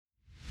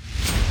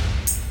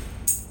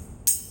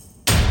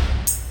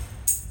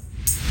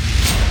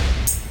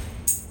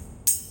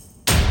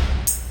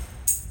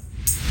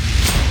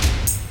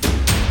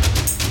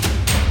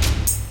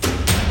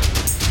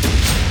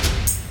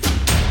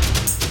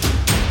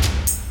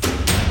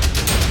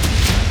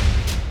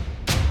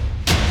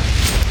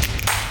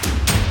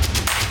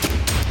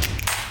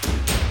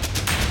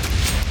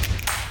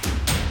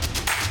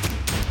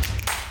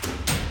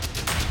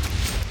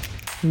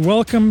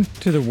Welcome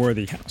to the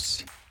Worthy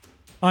House.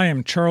 I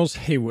am Charles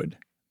Haywood,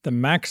 the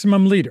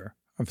maximum leader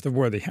of the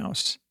Worthy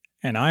House,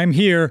 and I am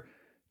here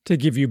to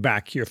give you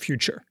back your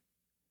future.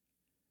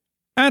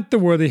 At the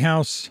Worthy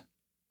House,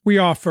 we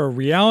offer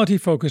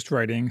reality-focused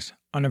writings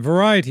on a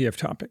variety of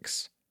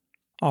topics,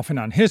 often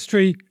on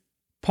history,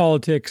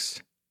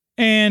 politics,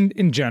 and,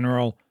 in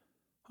general,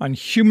 on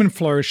human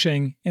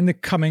flourishing in the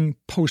coming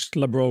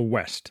post-liberal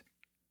West.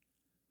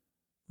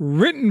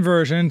 Written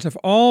versions of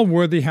all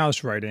Worthy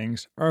House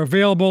writings are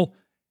available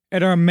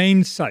at our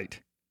main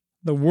site,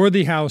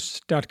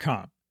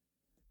 theworthyhouse.com.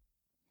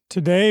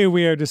 Today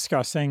we are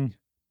discussing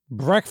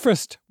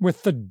Breakfast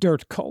with the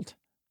Dirt Cult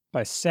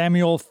by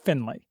Samuel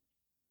Finlay.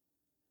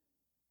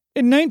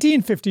 In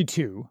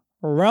 1952,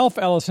 Ralph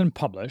Ellison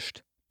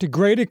published, to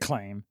great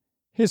acclaim,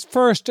 his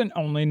first and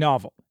only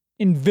novel,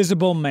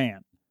 Invisible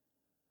Man.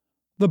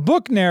 The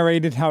book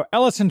narrated how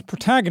Ellison's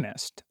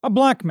protagonist, a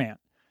black man,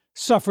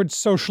 suffered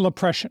social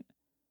oppression.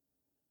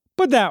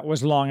 But that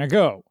was long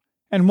ago,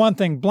 and one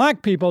thing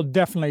black people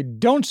definitely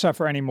don't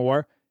suffer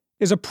anymore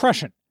is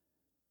oppression.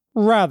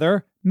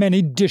 Rather,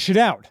 many dish it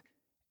out,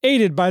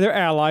 aided by their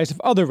allies of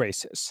other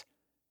races,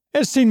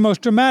 as seen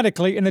most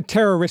dramatically in the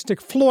terroristic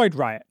Floyd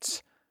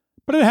riots,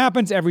 but it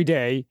happens every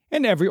day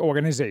in every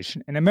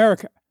organization in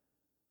America.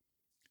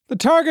 The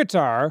targets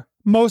are,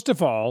 most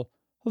of all,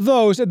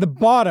 those at the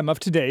bottom of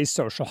today's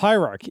social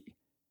hierarchy.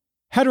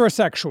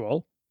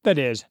 Heterosexual, that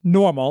is,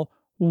 normal,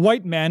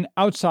 white men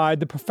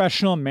outside the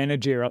professional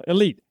managerial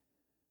elite.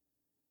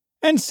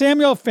 And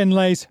Samuel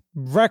Finlay's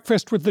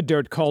Breakfast with the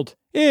Dirt Cult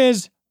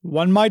is,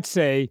 one might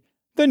say,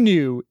 the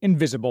new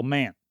Invisible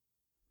Man.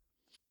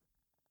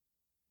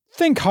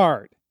 Think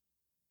hard.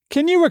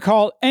 Can you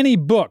recall any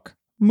book,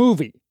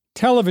 movie,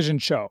 television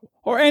show,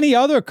 or any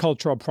other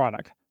cultural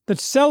product that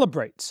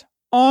celebrates,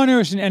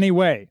 honors in any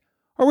way,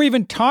 or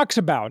even talks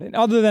about, in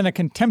other than a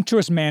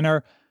contemptuous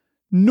manner,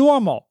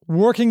 normal,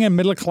 working and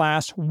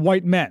middle-class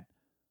white men,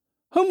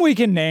 whom we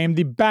can name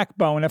the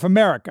backbone of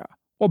America,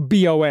 or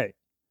BOA?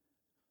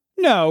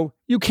 No,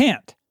 you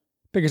can't,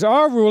 because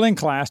our ruling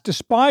class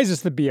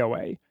despises the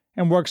BOA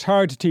and works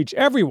hard to teach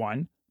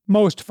everyone,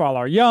 most of all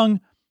our young,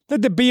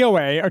 that the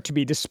BOA are to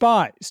be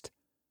despised.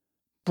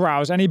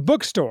 Browse any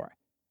bookstore,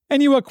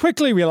 and you will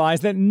quickly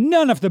realize that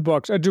none of the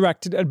books are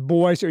directed at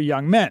boys or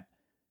young men,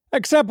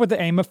 except with the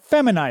aim of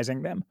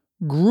feminizing them,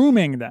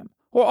 grooming them,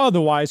 or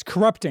otherwise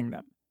corrupting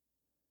them.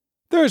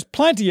 There is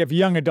plenty of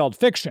young adult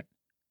fiction,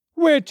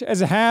 which,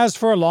 as it has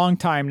for a long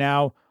time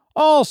now,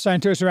 all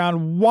centers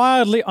around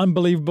wildly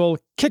unbelievable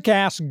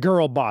kick-ass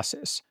girl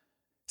bosses,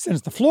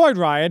 since the Floyd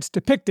riots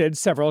depicted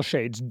several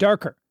shades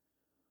darker.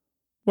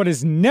 What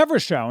is never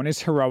shown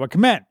is heroic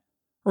men,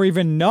 or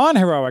even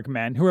non-heroic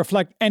men who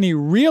reflect any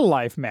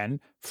real-life men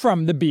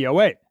from the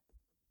BOA.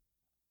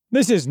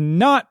 This is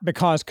not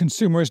because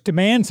consumers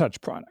demand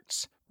such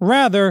products.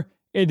 Rather,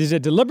 it is a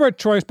deliberate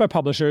choice by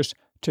publishers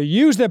to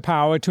use their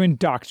power to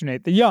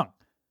indoctrinate the young,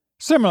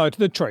 similar to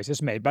the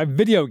choices made by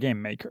video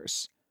game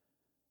makers.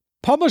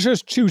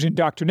 Publishers choose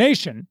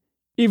indoctrination,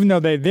 even though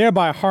they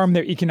thereby harm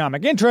their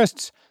economic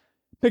interests,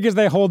 because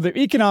they hold their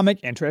economic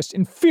interests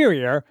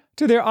inferior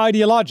to their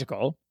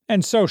ideological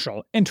and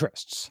social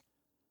interests.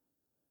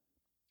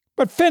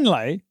 But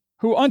Finlay,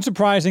 who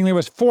unsurprisingly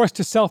was forced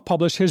to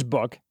self-publish his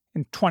book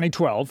in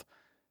 2012,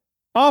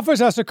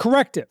 offers us a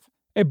corrective,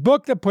 a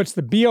book that puts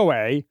the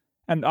BOA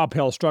and the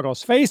uphill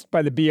struggles faced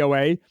by the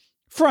BOA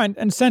front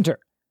and center.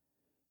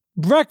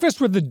 Breakfast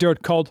with the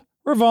Dirt Cult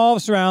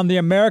revolves around the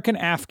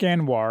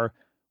American-Afghan War,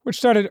 which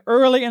started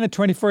early in the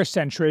 21st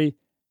century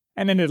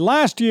and ended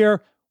last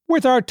year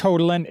with our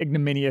total and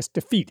ignominious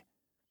defeat.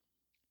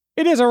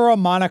 It is a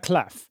roman à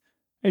clef,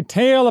 a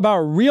tale about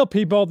real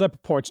people that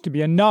purports to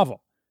be a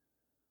novel.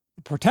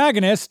 The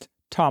protagonist,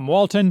 Tom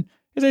Walton,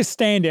 is a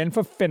stand-in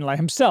for Finlay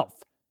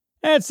himself,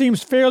 and it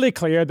seems fairly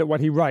clear that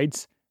what he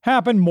writes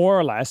happened more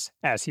or less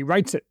as he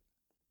writes it.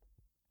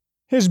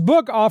 His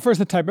book offers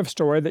the type of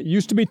story that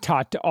used to be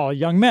taught to all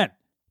young men,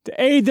 to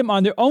aid them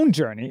on their own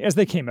journey as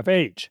they came of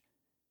age.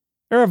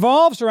 It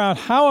revolves around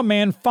how a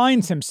man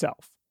finds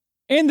himself,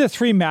 in the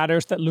three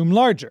matters that loom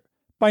larger,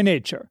 by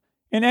nature,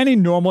 in any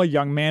normal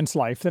young man's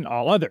life than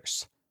all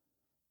others.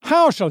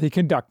 How shall he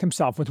conduct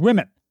himself with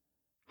women?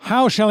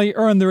 How shall he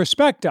earn the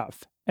respect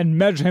of, and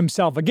measure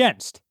himself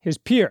against, his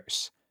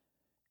peers?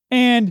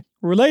 And,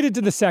 related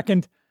to the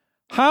second,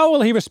 how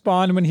will he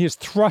respond when he is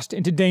thrust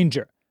into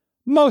danger,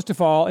 most of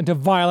all into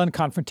violent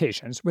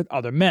confrontations with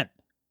other men?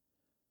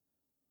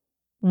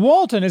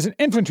 Walton is an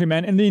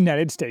infantryman in the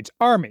United States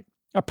Army,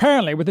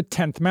 apparently with the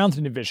 10th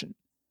Mountain Division.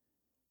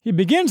 He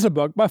begins the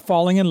book by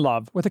falling in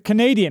love with a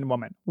Canadian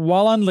woman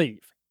while on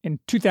leave in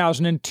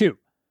 2002.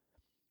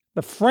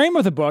 The frame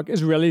of the book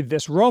is really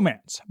this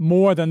romance,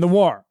 more than the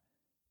war.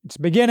 Its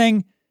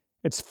beginning,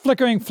 its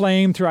flickering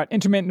flame throughout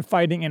intermittent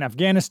fighting in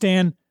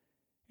Afghanistan,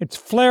 its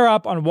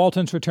flare-up on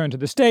Walton's return to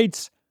the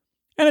States,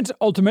 and its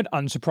ultimate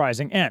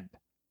unsurprising end.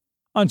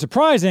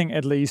 Unsurprising,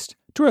 at least,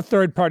 to a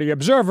third-party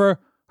observer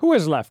who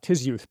has left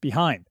his youth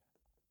behind.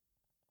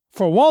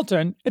 For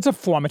Walton, it's a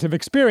formative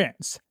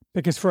experience,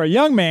 because for a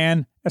young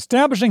man,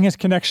 Establishing his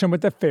connection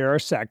with the fairer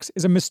sex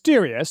is a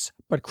mysterious,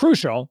 but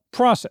crucial,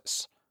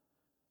 process.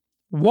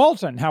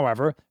 Walton,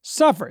 however,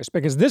 suffers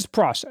because this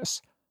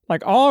process,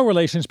 like all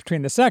relations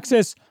between the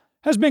sexes,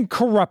 has been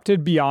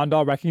corrupted beyond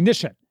all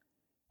recognition,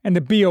 and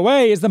the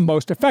BOA is the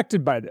most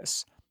affected by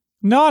this,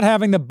 not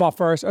having the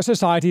buffers a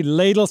society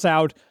ladles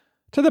out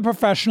to the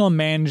professional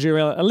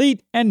managerial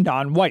elite and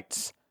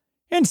non-whites,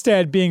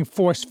 instead being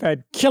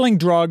force-fed killing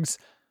drugs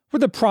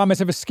with the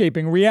promise of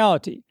escaping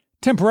reality,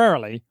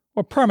 temporarily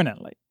or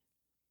permanently.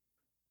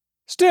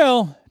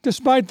 Still,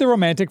 despite the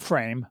romantic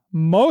frame,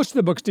 most of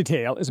the book's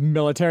detail is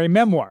military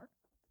memoir,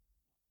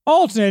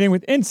 alternating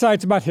with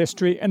insights about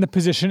history and the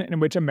position in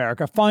which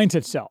America finds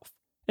itself,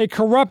 a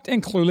corrupt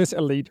and clueless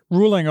elite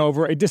ruling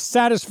over a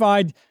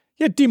dissatisfied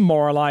yet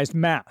demoralized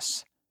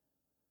mass.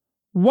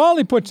 While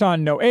he puts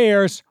on no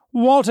airs,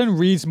 Walton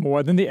reads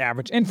more than the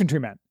average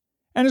infantryman,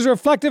 and is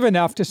reflective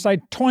enough to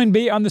cite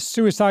Toynbee on the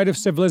suicide of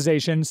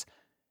civilizations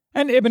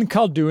and Ibn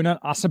Khaldun on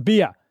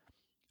Asabiya,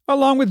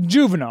 along with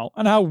Juvenal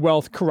on how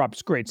wealth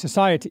corrupts great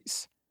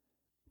societies.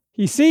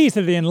 He sees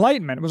that the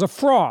Enlightenment was a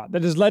fraud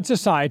that has led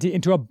society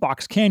into a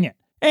box canyon,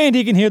 and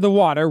he can hear the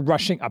water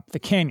rushing up the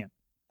canyon.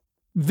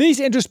 These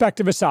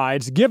introspective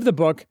asides give the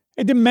book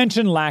a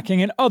dimension lacking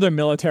in other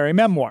military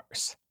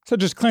memoirs,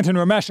 such as Clinton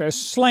Ramesh's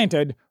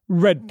slanted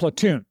Red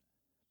Platoon.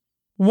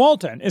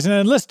 Walton is an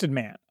enlisted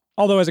man,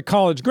 although as a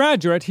college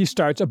graduate he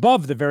starts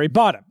above the very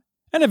bottom,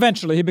 and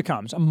eventually he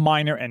becomes a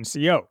minor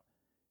NCO.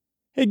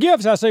 He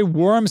gives us a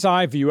worm's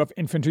eye view of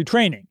infantry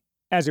training,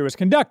 as it was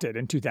conducted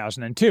in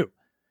 2002.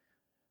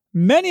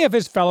 Many of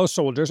his fellow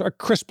soldiers are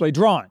crisply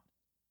drawn.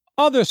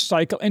 Others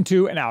cycle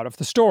into and out of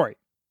the story,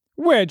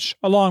 which,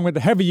 along with the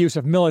heavy use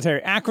of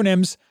military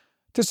acronyms,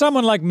 to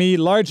someone like me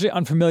largely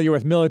unfamiliar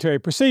with military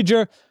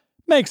procedure,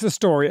 makes the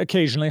story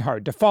occasionally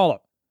hard to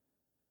follow.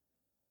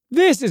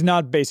 This is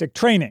not basic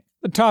training,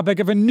 the topic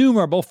of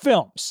innumerable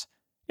films.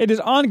 It is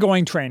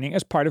ongoing training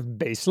as part of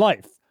base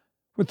life,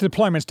 with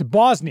deployments to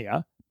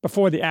Bosnia,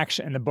 before the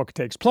action in the book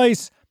takes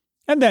place,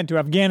 and then to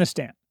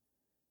Afghanistan.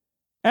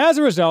 As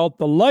a result,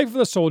 the life of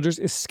the soldiers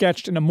is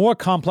sketched in a more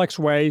complex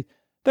way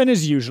than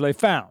is usually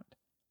found,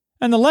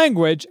 and the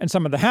language and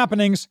some of the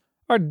happenings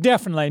are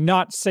definitely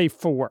not safe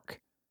for work.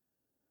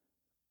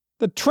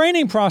 The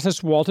training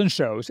process Walton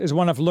shows is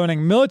one of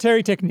learning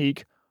military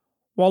technique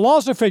while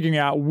also figuring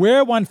out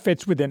where one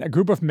fits within a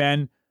group of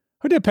men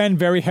who depend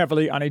very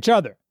heavily on each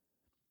other,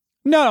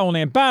 not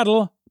only in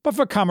battle, but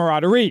for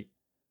camaraderie,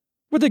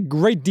 with a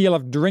great deal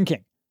of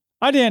drinking.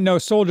 I didn't know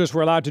soldiers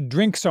were allowed to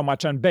drink so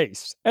much on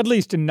base, at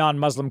least in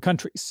non-Muslim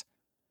countries.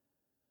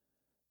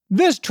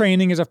 This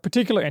training is of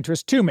particular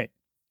interest to me,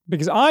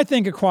 because I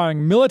think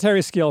acquiring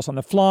military skills on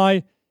the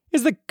fly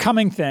is the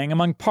coming thing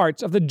among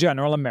parts of the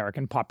general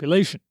American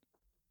population.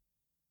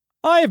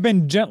 I have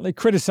been gently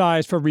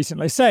criticized for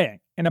recently saying,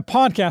 in a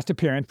podcast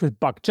appearance with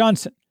Buck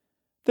Johnson,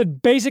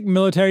 that basic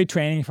military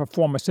training for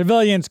former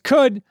civilians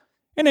could,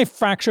 in a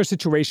fractured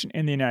situation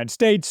in the United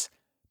States,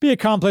 be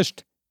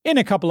accomplished in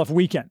a couple of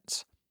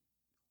weekends.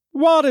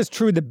 While it is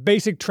true that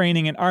basic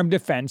training in armed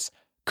defense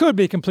could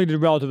be completed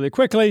relatively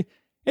quickly,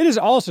 it is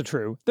also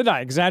true that I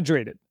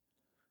exaggerated.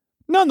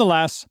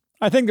 Nonetheless,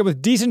 I think that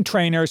with decent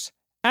trainers,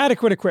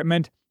 adequate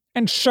equipment,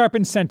 and sharp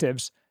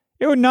incentives,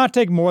 it would not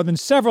take more than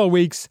several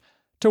weeks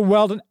to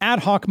weld an ad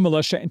hoc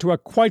militia into a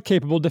quite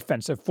capable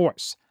defensive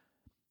force,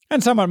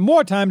 and somewhat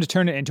more time to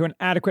turn it into an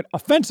adequate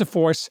offensive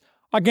force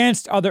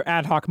against other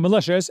ad hoc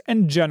militias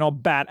and general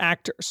bad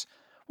actors,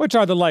 which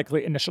are the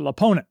likely initial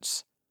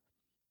opponents.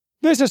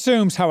 This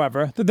assumes,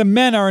 however, that the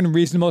men are in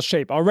reasonable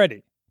shape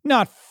already,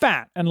 not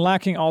fat and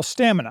lacking all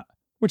stamina,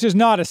 which is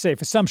not a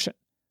safe assumption.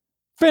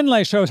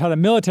 Finlay shows how the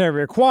military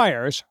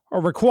requires,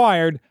 or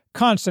required,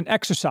 constant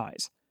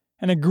exercise,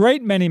 and a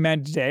great many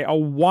men today are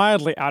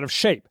wildly out of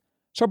shape,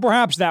 so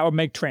perhaps that would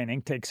make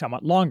training take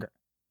somewhat longer.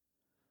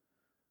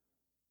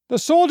 The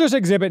soldiers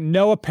exhibit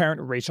no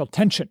apparent racial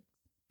tension.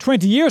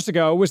 20 years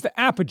ago was the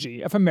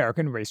apogee of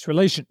American race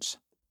relations.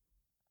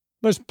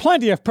 There's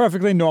plenty of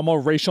perfectly normal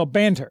racial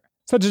banter,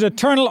 such as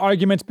eternal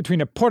arguments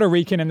between a Puerto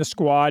Rican in the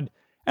squad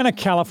and a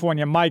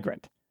California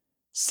migrant.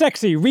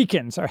 Sexy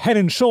Ricans are head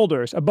and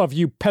shoulders above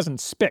you peasant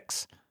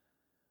spics.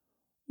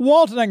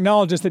 Walton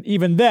acknowledges that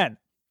even then,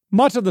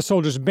 much of the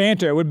soldiers'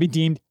 banter would be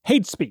deemed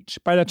hate speech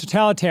by the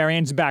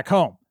totalitarians back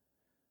home.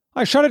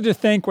 I shudder to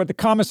think what the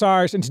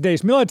commissars in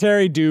today's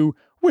military do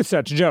with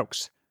such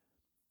jokes.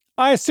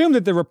 I assume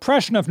that the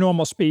repression of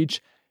normal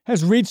speech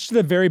has reached to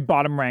the very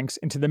bottom ranks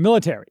into the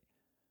military,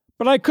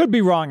 but I could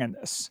be wrong in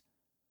this.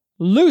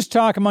 Loose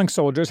talk among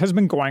soldiers has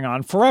been going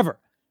on forever,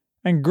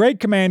 and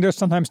great commanders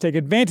sometimes take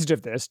advantage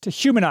of this to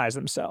humanize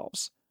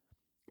themselves.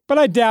 But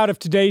I doubt if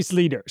today's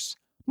leaders,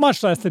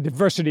 much less the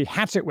diversity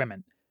hatchet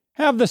women,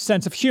 have the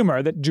sense of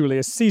humor that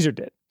Julius Caesar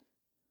did.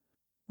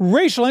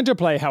 Racial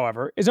interplay,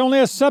 however, is only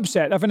a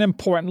subset of an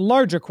important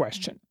larger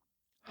question.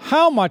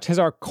 How much has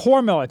our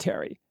core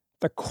military,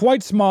 the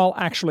quite small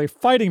actually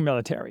fighting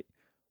military,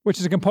 which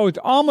is composed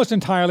almost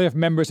entirely of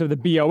members of the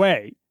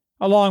BOA,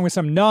 along with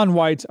some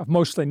non-whites of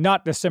mostly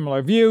not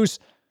dissimilar views,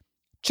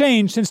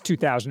 changed since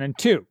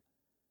 2002?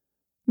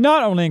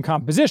 not only in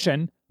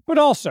composition, but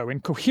also in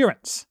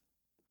coherence.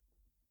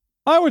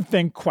 I would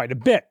think quite a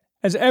bit,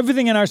 as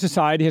everything in our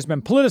society has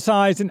been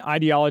politicized and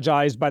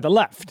ideologized by the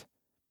left.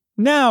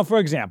 Now, for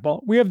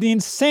example, we have the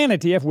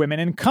insanity of women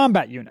in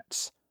combat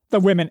units. The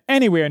women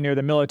anywhere near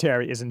the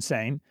military is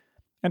insane,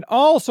 and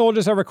all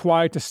soldiers are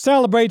required to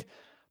celebrate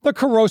the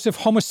corrosive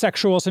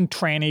homosexuals and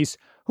trannies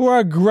who are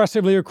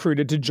aggressively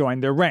recruited to join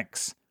their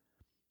ranks.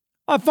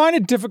 I find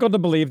it difficult to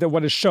believe that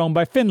what is shown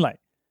by Finlay,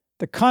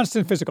 the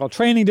constant physical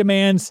training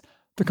demands,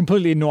 the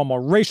completely normal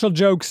racial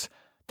jokes,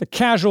 the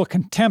casual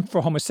contempt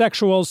for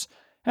homosexuals,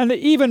 and the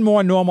even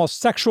more normal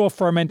sexual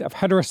ferment of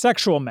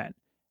heterosexual men,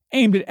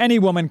 aimed at any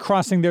woman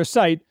crossing their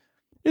sight,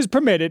 is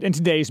permitted in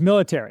today's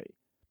military.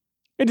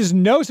 It is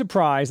no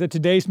surprise that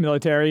today's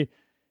military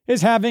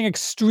is having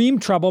extreme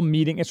trouble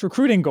meeting its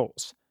recruiting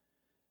goals.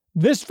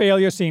 This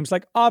failure seems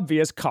like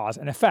obvious cause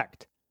and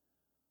effect.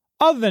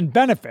 Other than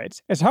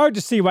benefits, it's hard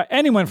to see why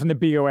anyone from the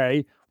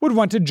BOA would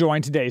want to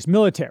join today's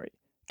military,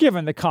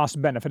 given the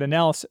cost-benefit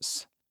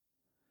analysis.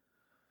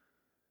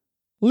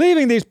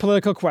 Leaving these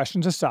political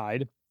questions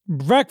aside,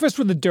 Breakfast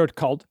with the Dirt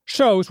Cult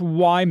shows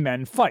why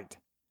men fight.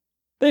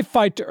 They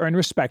fight to earn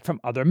respect from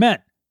other men,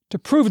 to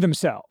prove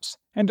themselves,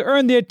 and to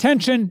earn the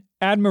attention,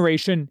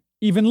 admiration,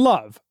 even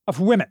love of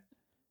women.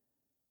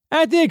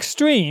 At the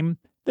extreme,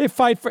 they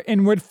fight for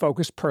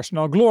inward-focused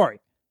personal glory,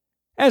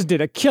 as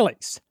did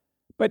Achilles,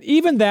 but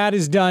even that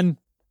is done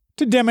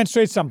to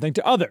demonstrate something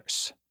to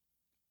others.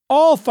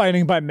 All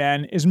fighting by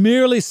men is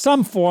merely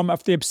some form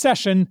of the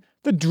obsession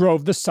that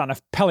drove the son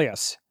of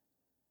Peleus.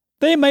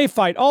 They may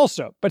fight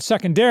also, but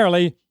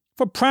secondarily,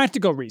 for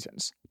practical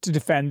reasons, to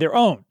defend their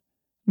own,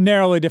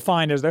 narrowly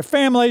defined as their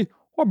family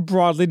or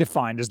broadly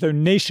defined as their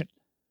nation.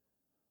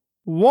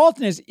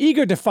 Walton is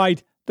eager to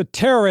fight the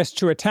terrorists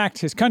who attacked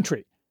his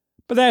country,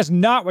 but that is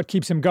not what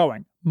keeps him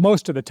going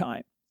most of the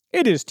time.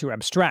 It is too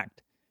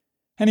abstract.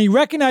 And he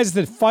recognizes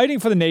that fighting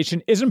for the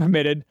nation isn't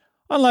permitted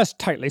unless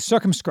tightly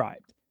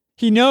circumscribed.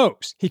 He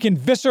knows, he can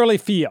viscerally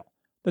feel,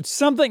 that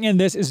something in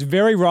this is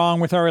very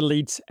wrong with our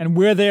elites and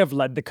where they have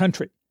led the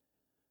country.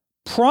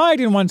 Pride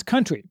in one's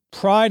country,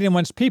 pride in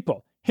one's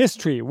people,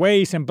 history,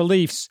 ways, and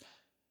beliefs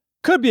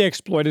could be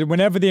exploited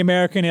whenever the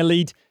American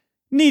elite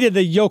needed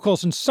the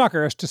yokels and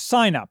suckers to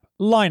sign up,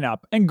 line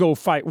up, and go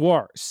fight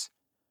wars.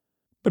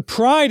 But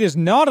pride is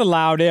not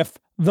allowed if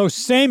those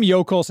same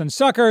yokels and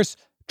suckers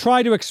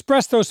try to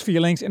express those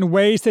feelings in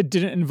ways that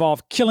didn't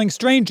involve killing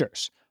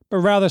strangers, but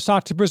rather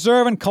sought to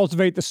preserve and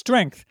cultivate the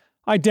strength,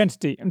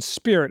 identity, and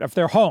spirit of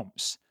their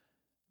homes.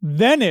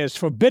 Then it is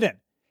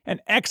forbidden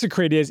and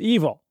execrated as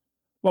evil,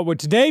 what would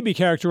today be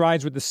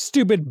characterized with the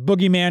stupid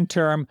boogeyman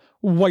term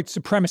white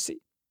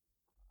supremacy.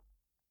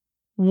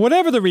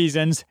 Whatever the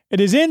reasons, it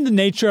is in the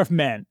nature of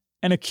men,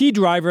 and a key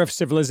driver of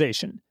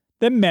civilization,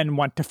 that men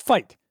want to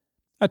fight,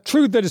 a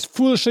truth that is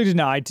foolishly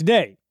denied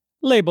today,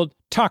 labeled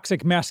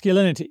toxic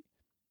masculinity.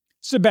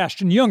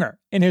 Sebastian Junger,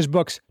 in his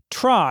books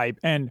Tribe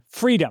and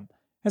Freedom,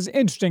 has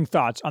interesting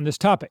thoughts on this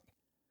topic.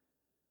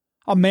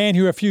 A man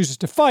who refuses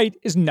to fight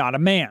is not a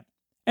man,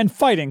 and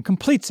fighting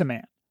completes a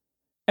man.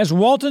 As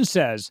Walton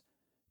says,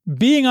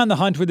 being on the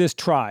hunt with his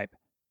tribe,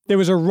 there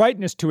was a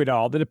rightness to it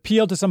all that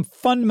appealed to some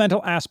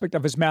fundamental aspect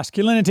of his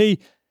masculinity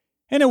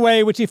in a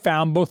way which he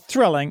found both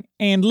thrilling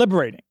and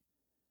liberating.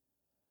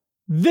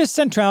 This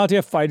centrality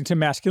of fighting to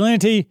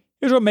masculinity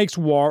is what makes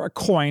war a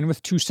coin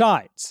with two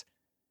sides.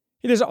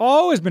 It has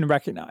always been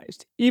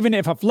recognized, even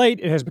if of late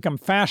it has become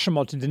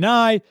fashionable to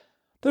deny,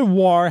 that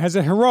war has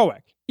a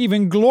heroic,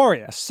 even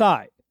glorious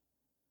side.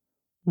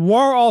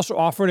 War also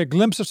offered a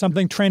glimpse of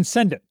something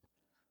transcendent.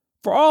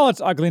 For all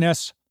its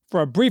ugliness,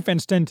 for a brief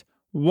instant,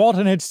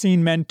 Walton had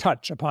seen men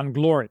touch upon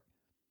glory.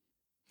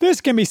 This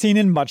can be seen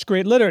in much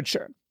great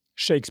literature.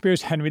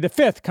 Shakespeare's Henry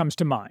V comes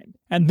to mind,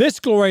 and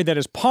this glory that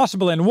is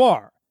possible in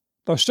war,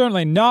 though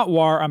certainly not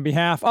war on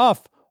behalf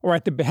of or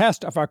at the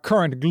behest of our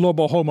current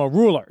global homo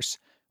rulers,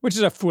 which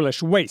is a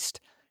foolish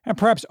waste, and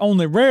perhaps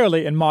only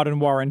rarely in modern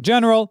war in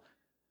general,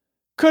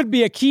 could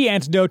be a key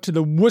antidote to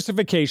the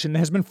wussification that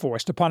has been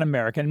forced upon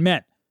American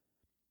men.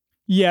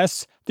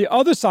 Yes, the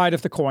other side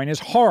of the coin is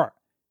horror,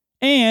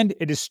 and,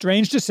 it is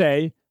strange to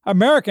say,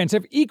 Americans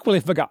have equally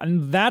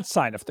forgotten that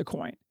side of the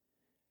coin.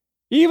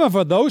 Even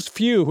for those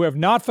few who have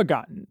not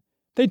forgotten,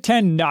 they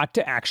tend not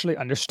to actually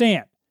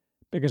understand,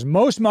 because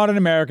most modern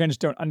Americans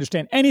don't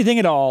understand anything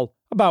at all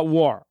about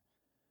war.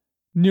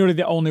 Nearly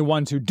the only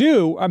ones who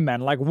do are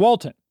men like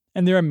Walton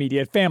and their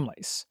immediate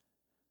families.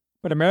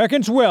 But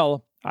Americans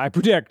will, I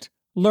predict,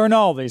 learn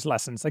all these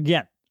lessons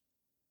again.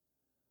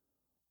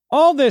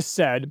 All this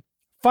said,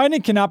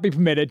 fighting cannot be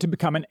permitted to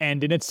become an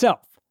end in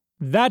itself.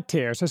 That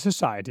tears a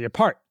society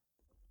apart.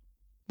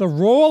 The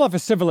role of a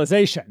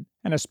civilization,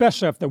 and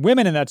especially of the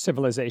women in that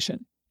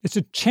civilization, is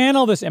to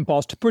channel this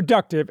impulse to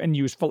productive and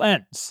useful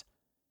ends.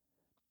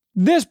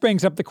 This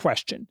brings up the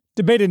question,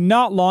 debated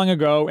not long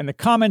ago in the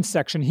comments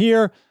section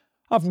here,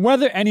 of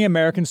whether any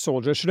American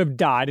soldiers should have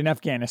died in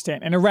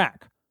Afghanistan and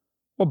Iraq,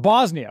 or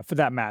Bosnia for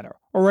that matter,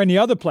 or any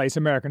other place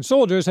American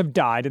soldiers have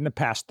died in the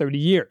past 30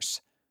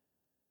 years.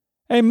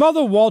 A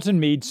mother Walton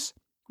meets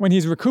when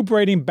he's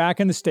recuperating back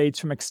in the States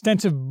from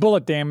extensive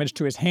bullet damage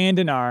to his hand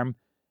and arm,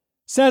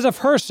 says of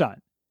her son,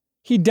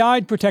 "He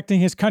died protecting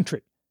his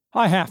country.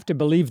 I have to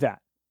believe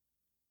that."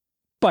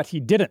 But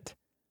he didn't.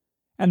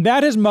 And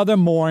that his mother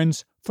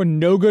mourns for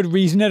no good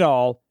reason at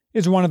all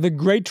is one of the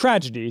great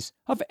tragedies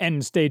of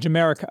end-stage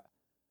America.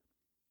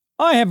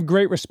 I have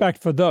great respect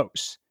for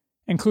those,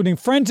 including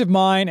friends of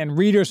mine and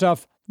readers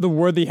of The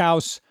Worthy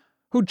House,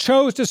 who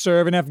chose to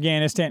serve in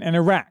Afghanistan and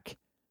Iraq.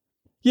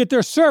 Yet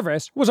their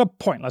service was a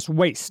pointless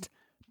waste,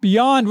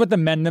 beyond what the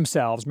men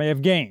themselves may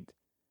have gained.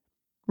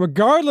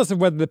 Regardless of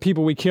whether the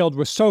people we killed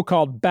were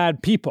so-called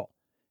bad people,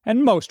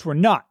 and most were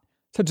not,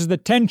 such as the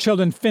 10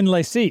 children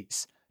Finlay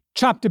sees,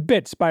 chopped to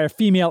bits by a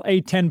female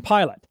A-10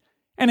 pilot,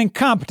 and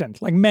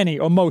incompetent like many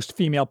or most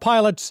female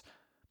pilots,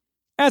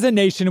 as a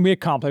nation we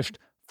accomplished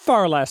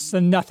far less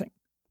than nothing.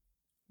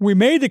 We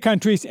made the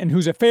countries in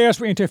whose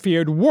affairs we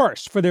interfered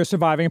worse for their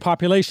surviving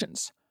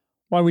populations,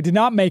 while we did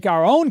not make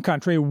our own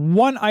country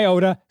one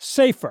iota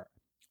safer,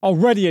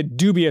 already a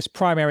dubious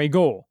primary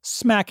goal,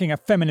 smacking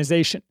of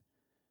feminization.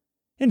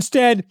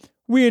 Instead,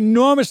 we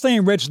enormously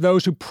enrich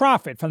those who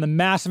profit from the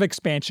massive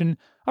expansion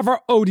of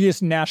our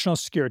odious national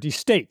security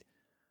state,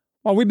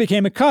 while we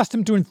became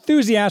accustomed to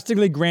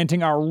enthusiastically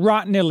granting our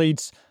rotten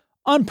elites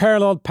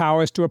unparalleled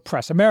powers to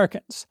oppress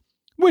Americans,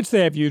 which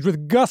they have used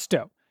with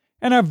gusto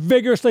and are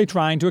vigorously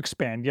trying to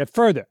expand yet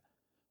further,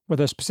 with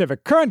a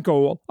specific current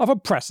goal of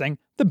oppressing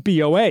the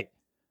BOA.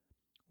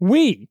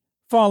 We,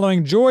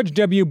 following George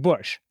W.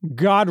 Bush,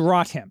 God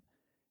rot him,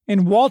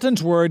 in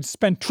Walton's words,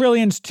 spent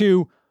trillions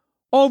to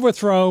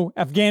overthrow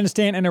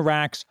Afghanistan and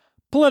Iraq's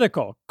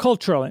political,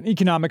 cultural, and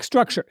economic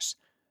structures,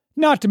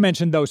 not to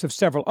mention those of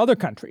several other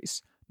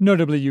countries,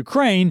 notably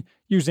Ukraine,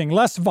 using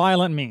less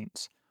violent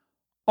means,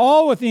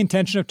 all with the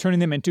intention of turning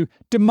them into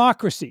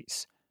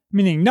democracies,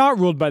 meaning not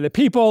ruled by the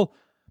people,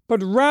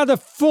 but rather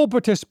full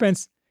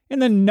participants in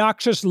the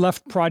noxious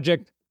left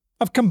project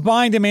of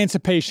combined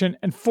emancipation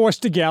and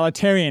forced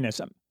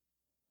egalitarianism.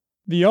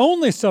 The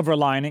only silver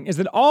lining is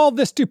that all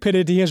this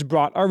stupidity has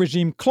brought our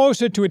regime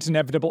closer to its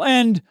inevitable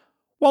end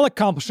while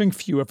accomplishing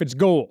few of its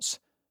goals.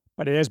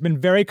 But it has been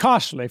very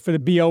costly for the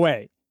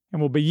BOA,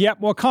 and will be yet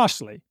more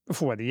costly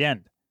before the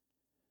end.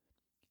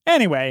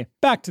 Anyway,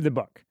 back to the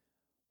book.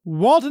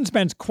 Walton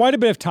spends quite a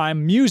bit of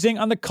time musing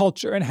on the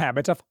culture and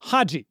habits of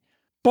Haji,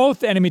 both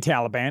the enemy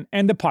Taliban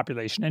and the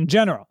population in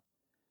general.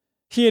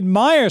 He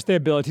admires their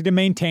ability to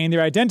maintain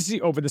their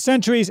identity over the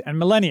centuries and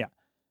millennia.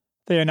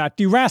 They are not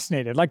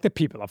deracinated like the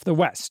people of the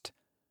West.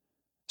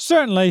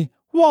 Certainly,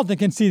 Walton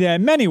can see that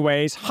in many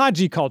ways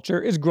Haji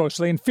culture is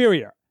grossly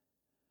inferior.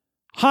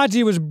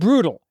 Haji was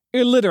brutal,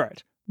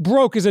 illiterate,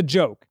 broke as a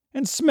joke,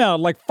 and smelled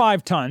like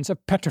 5 tons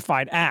of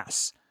petrified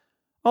ass.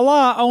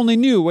 Allah only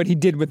knew what he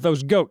did with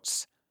those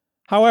goats.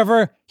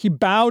 However, he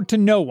bowed to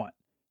no one,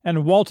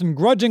 and Walton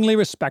grudgingly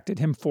respected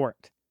him for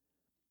it.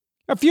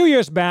 A few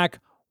years back,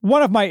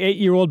 one of my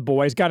 8-year-old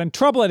boys got in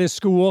trouble at his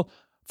school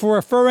for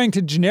referring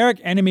to generic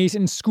enemies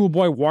in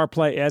schoolboy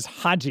warplay as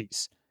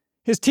Hajis.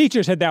 His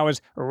teacher said that was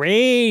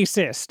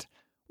racist.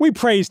 We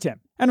praised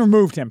him and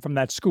removed him from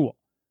that school.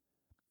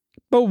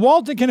 But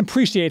Walton can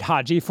appreciate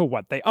Haji for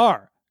what they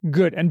are,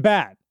 good and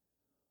bad.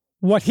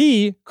 What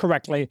he,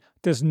 correctly,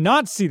 does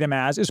not see them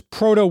as is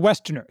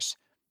proto-Westerners,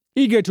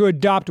 eager to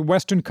adopt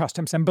Western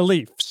customs and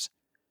beliefs.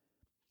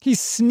 He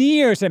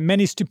sneers at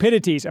many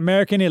stupidities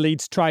American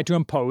elites try to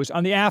impose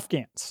on the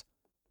Afghans.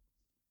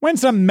 When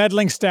some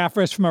meddling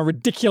staffers from a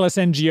ridiculous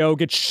NGO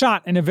get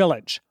shot in a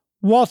village,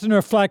 Walton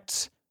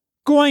reflects,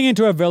 going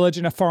into a village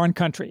in a foreign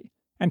country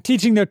and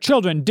teaching their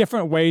children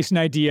different ways and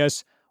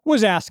ideas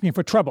was asking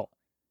for trouble.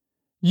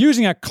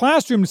 Using a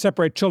classroom to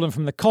separate children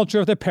from the culture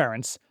of their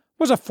parents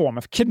was a form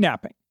of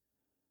kidnapping.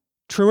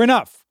 True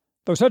enough,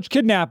 though such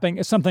kidnapping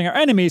is something our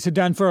enemies have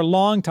done for a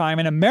long time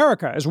in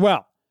America as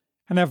well,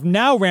 and have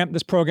now ramped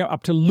this program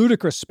up to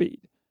ludicrous speed,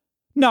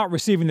 not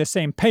receiving the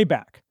same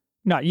payback,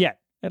 not yet,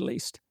 at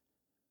least.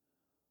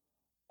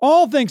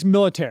 All things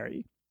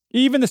military,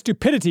 even the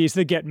stupidities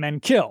that get men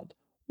killed,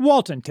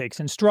 Walton takes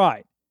in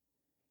stride.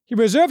 He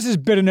reserves his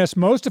bitterness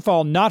most of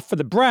all not for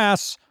the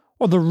brass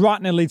or the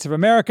rotten elites of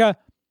America,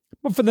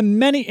 but for the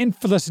many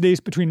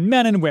infelicities between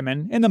men and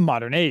women in the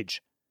modern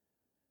age.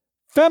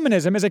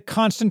 Feminism is a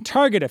constant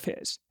target of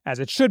his, as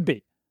it should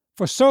be,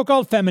 for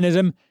so-called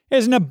feminism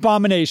is an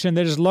abomination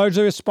that is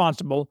largely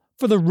responsible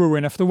for the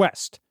ruin of the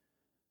West.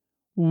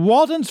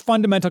 Walton's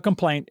fundamental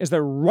complaint is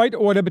that right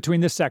order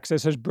between the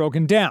sexes has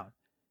broken down,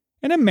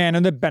 in a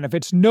manner that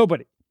benefits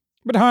nobody,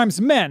 but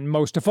harms men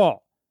most of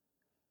all.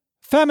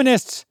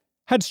 Feminists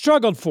had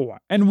struggled for,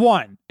 and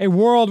won, a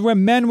world where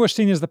men were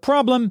seen as the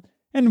problem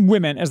and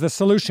women as the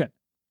solution.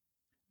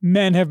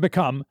 Men have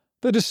become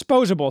the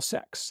disposable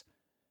sex.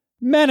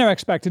 Men are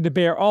expected to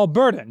bear all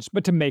burdens,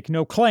 but to make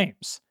no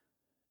claims.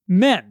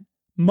 Men,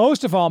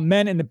 most of all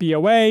men in the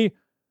BOA,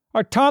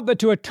 are taught that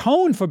to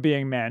atone for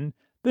being men,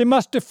 they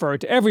must defer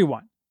to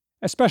everyone,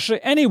 especially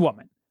any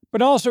woman,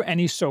 but also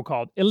any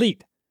so-called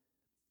elite.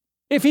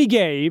 If he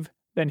gave,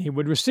 then he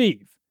would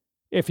receive.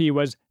 If he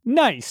was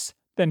nice,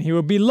 then he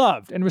would be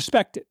loved and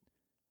respected.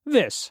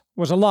 This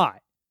was a lie.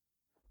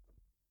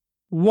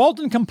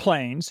 Walton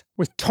complains,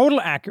 with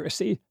total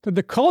accuracy, that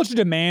the culture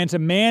demands a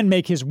man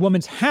make his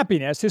woman's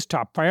happiness his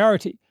top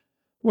priority,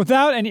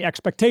 without any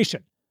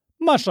expectation,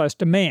 much less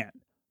demand,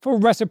 for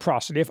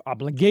reciprocity of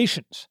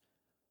obligations.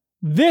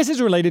 This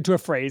is related to a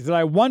phrase that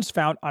I once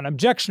found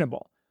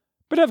unobjectionable,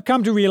 but have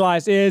come to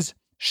realize is,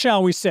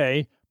 shall we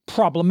say,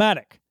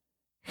 problematic.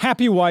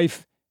 Happy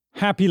wife,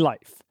 happy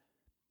life.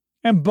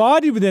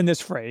 Embodied within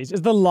this phrase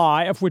is the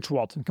lie of which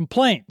Walton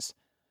complains.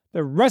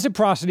 The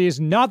reciprocity is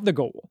not the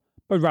goal,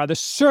 but rather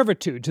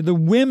servitude to the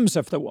whims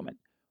of the woman,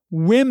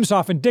 whims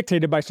often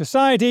dictated by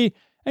society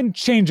and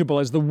changeable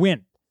as the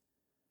wind.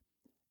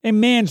 A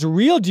man's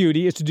real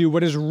duty is to do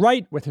what is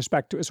right with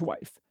respect to his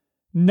wife,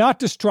 not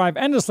to strive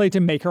endlessly to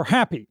make her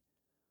happy,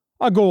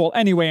 a goal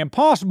anyway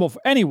impossible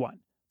for anyone,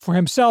 for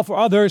himself or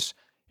others,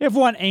 if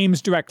one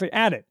aims directly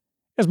at it,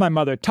 as my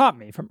mother taught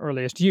me from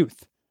earliest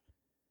youth.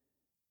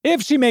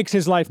 If she makes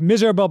his life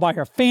miserable by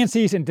her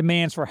fancies and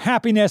demands for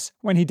happiness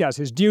when he does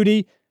his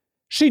duty,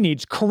 she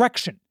needs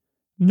correction,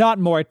 not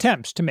more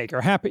attempts to make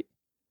her happy.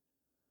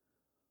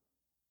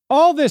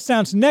 All this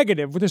sounds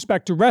negative with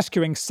respect to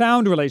rescuing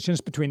sound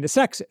relations between the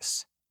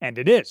sexes, and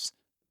it is.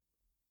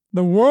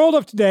 The world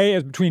of today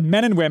as between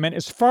men and women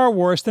is far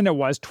worse than it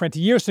was 20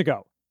 years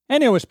ago,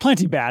 and it was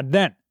plenty bad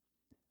then.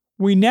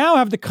 We now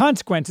have the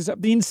consequences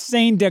of the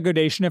insane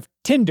degradation of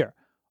Tinder,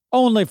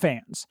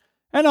 OnlyFans,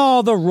 and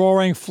all the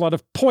roaring flood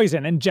of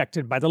poison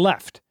injected by the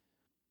left.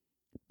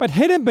 But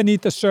hidden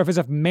beneath the surface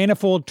of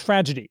manifold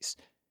tragedies,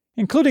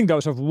 including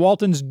those of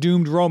Walton's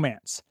doomed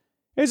romance,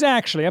 is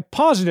actually a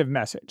positive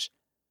message,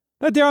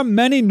 that there are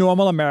many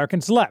normal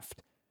Americans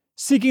left,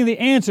 seeking the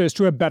answers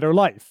to a better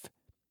life,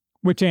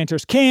 which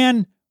answers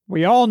can,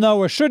 we all know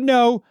or should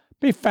know,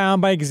 be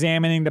found by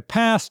examining the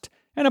past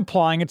and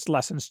applying its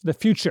lessons to the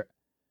future.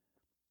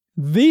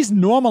 These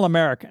normal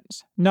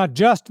Americans, not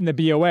just in the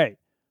BOA,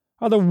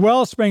 are the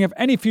wellspring of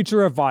any future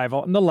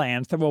revival in the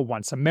lands that were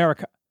once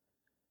America.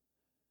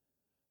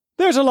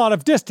 There's a lot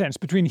of distance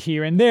between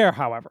here and there,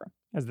 however,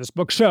 as this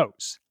book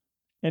shows.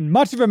 In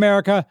much of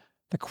America,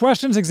 the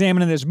questions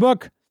examined in this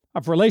book,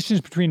 of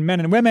relations between men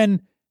and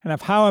women, and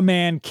of how a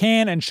man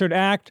can and should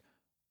act,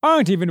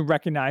 aren't even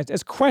recognized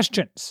as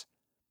questions.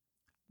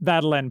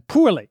 That'll end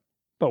poorly,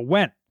 but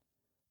when?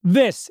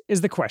 This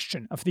is the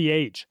question of the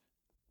age.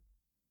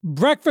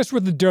 Breakfast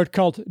with the Dirt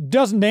Cult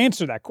doesn't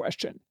answer that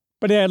question,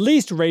 but it at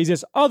least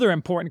raises other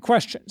important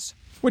questions,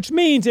 which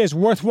means it is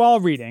worthwhile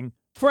reading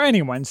for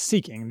anyone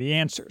seeking the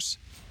answers.